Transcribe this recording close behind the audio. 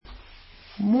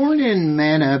Morning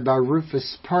Manna by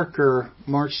Rufus Parker,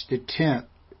 March the 10th,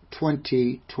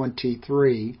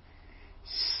 2023.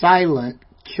 Silent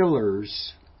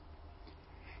Killers.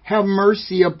 Have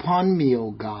mercy upon me,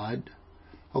 O God,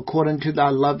 according to thy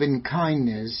loving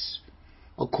kindness,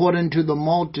 according to the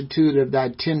multitude of thy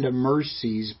tender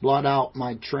mercies, blot out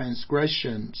my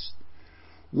transgressions.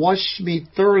 Wash me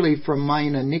thoroughly from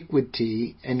mine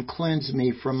iniquity, and cleanse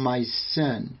me from my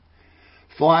sin.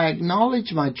 For I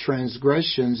acknowledge my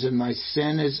transgressions, and my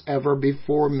sin is ever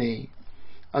before me.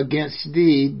 Against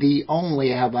thee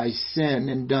only have I sinned,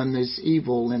 and done this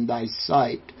evil in thy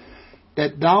sight,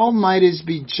 that thou mightest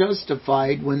be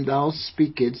justified when thou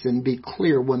speakest, and be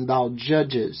clear when thou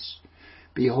judgest.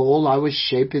 Behold, I was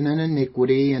shapen in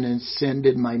iniquity, and in sin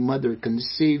did my mother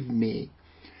conceive me.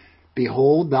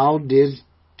 Behold, thou didst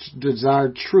desire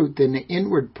truth in the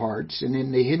inward parts, and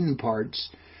in the hidden parts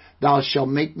thou shalt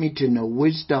make me to know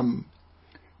wisdom.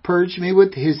 Purge me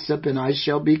with hyssop, and I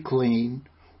shall be clean.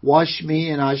 Wash me,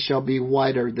 and I shall be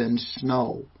whiter than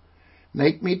snow.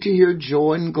 Make me to hear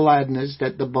joy and gladness,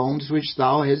 that the bones which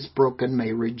thou hast broken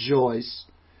may rejoice.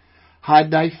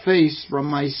 Hide thy face from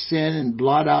my sin, and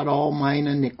blot out all mine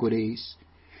iniquities.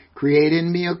 Create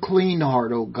in me a clean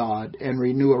heart, O God, and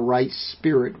renew a right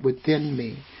spirit within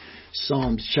me.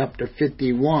 Psalms chapter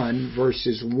 51,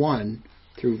 verses 1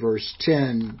 through verse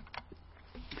 10.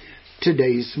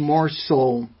 Today's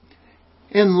morsel.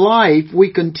 In life,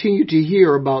 we continue to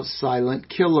hear about silent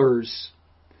killers.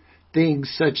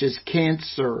 Things such as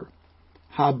cancer,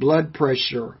 high blood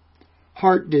pressure,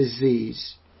 heart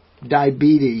disease,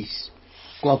 diabetes,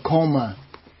 glaucoma,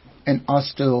 and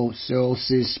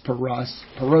osteoarthritis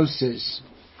porosis.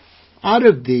 Out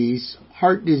of these,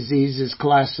 heart disease is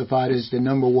classified as the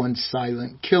number one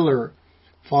silent killer,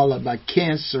 followed by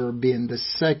cancer being the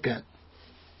second.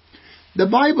 The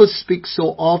Bible speaks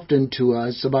so often to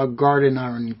us about guarding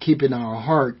and keeping our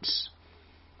hearts.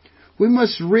 We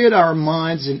must rid our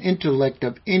minds and intellect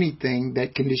of anything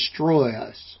that can destroy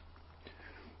us.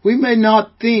 We may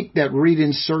not think that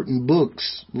reading certain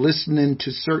books, listening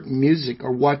to certain music,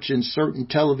 or watching certain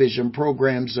television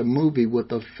programs or movie will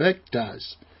affect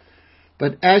us.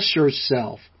 But ask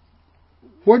yourself,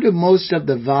 where do most of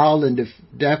the vile and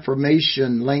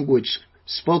defamation language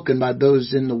spoken by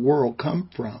those in the world come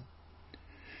from?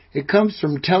 It comes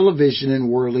from television and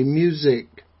worldly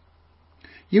music.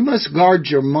 You must guard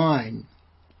your mind.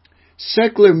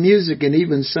 Secular music and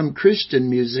even some Christian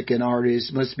music and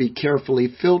artists must be carefully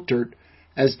filtered,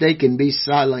 as they can be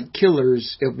silent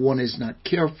killers if one is not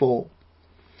careful.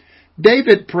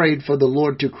 David prayed for the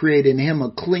Lord to create in him a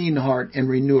clean heart and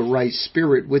renew a right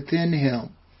spirit within him.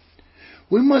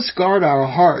 We must guard our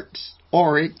hearts,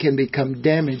 or it can become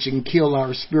damaged and kill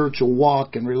our spiritual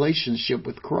walk and relationship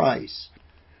with Christ.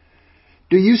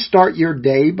 Do you start your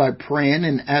day by praying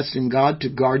and asking God to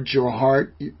guard your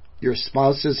heart, your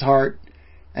spouse's heart,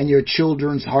 and your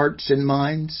children's hearts and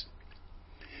minds?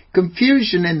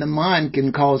 Confusion in the mind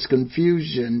can cause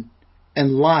confusion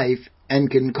in life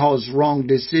and can cause wrong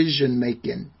decision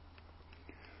making.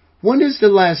 When is the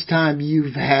last time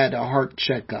you've had a heart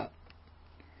checkup?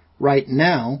 Right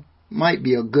now might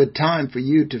be a good time for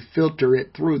you to filter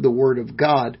it through the Word of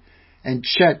God and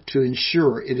check to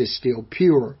ensure it is still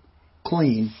pure,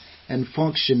 clean, and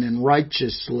functioning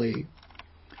righteously.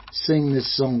 Sing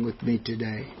this song with me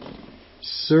today.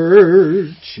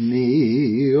 Search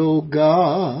me, O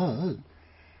God,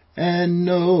 and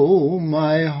know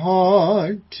my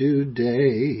heart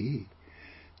today.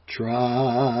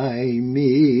 Try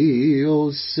me,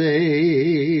 O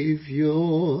Savior,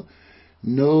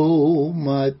 know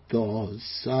my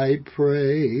thoughts, I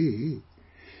pray.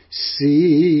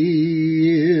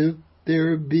 See if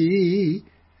there be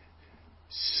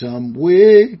some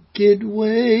wicked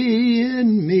way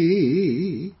in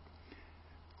me.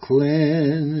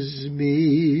 Cleanse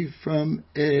me from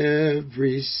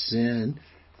every sin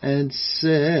and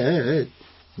set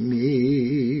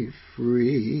me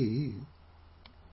free.